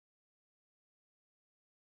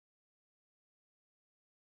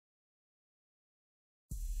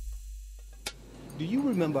Do you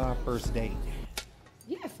remember our first date?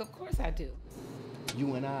 Yes, of course I do.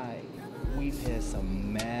 You and I, we've had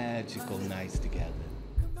some magical nights together.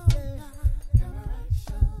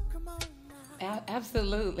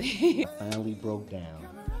 Absolutely. I finally broke down,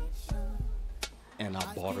 and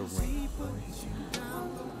I bought a ring.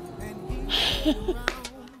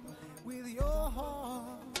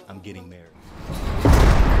 I'm getting married.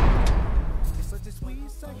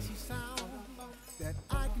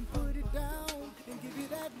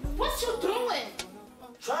 What you doing?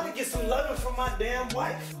 Trying to get some loving from my damn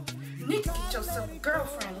wife. You need to get yourself a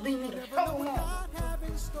girlfriend. Leave me the hell alone.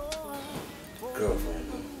 Girlfriend.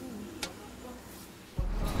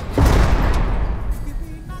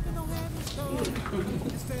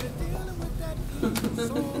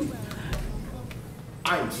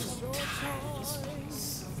 I'm so tired of this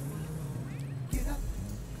place.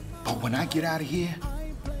 But when I get out of here,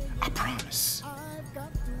 I promise,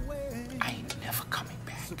 I ain't never coming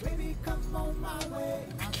back.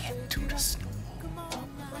 I can't do this no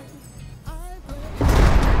more.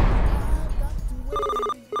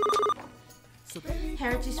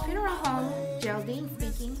 Heritage Funeral Home, Geraldine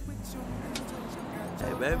speaking.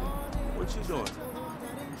 Hey, baby, what you doing?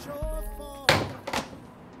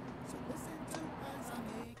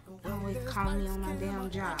 Always calling me on my damn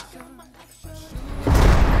job.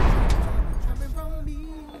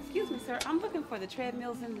 Excuse me, sir. I'm looking for the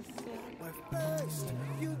treadmills in the city.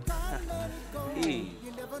 Hey.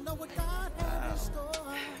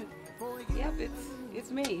 Yep,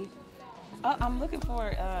 it's me. I'm looking for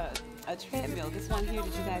a treadmill. This one here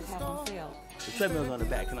that you guys have on sale. The treadmill's on the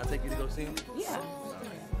back. Can I take you to go see him? Yeah.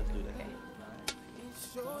 Let's do that.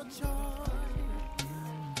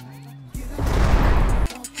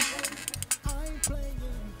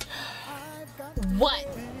 What?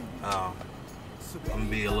 I'm gonna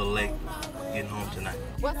be a little late getting home tonight.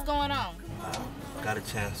 What's going on? Got a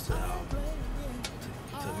chance to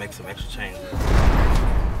make some extra change.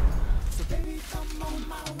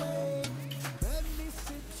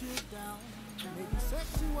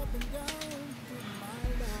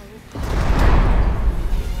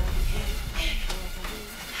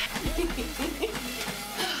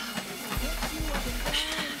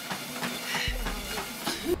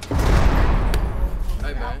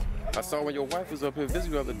 Hey man, I saw when your wife was up here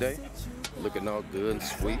visiting the other day, looking all good and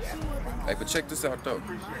sweet. Hey, but check this out though.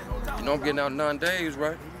 You know I'm getting out in 9 days,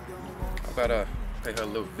 right? I better pay her a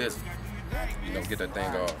little visit. You know, get that thing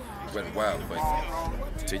all wet and wild for you.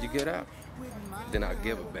 Till you get out, then I'll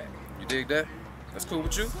give it back. You dig that? That's cool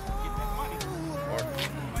with you?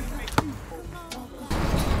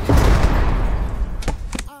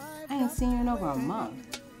 I ain't seen you in over a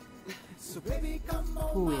month.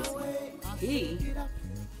 Who is he?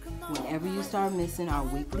 Whenever you start missing our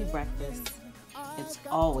weekly breakfast, it's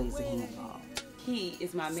always a he involved. He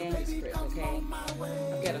is my manuscript, okay?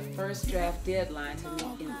 I've got a first draft deadline to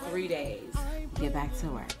meet in 3 days. Get back to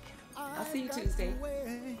work. I'll see you Tuesday.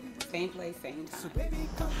 Same place, same time.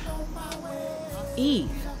 Eve,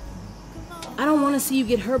 I don't want to see you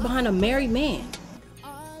get hurt behind a married man.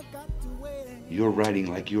 You're writing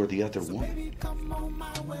like you're the other woman.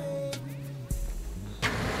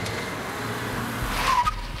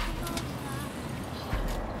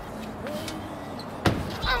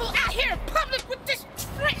 I'm out here in public with this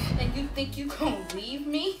trick. And you think you gonna leave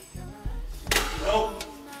me? No.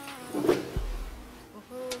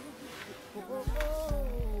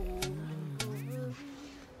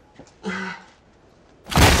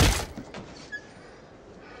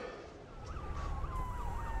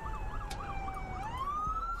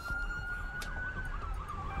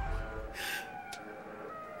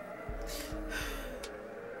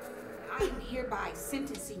 I am hereby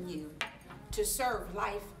sentencing you to serve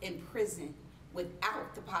life in prison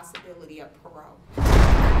without the possibility of parole.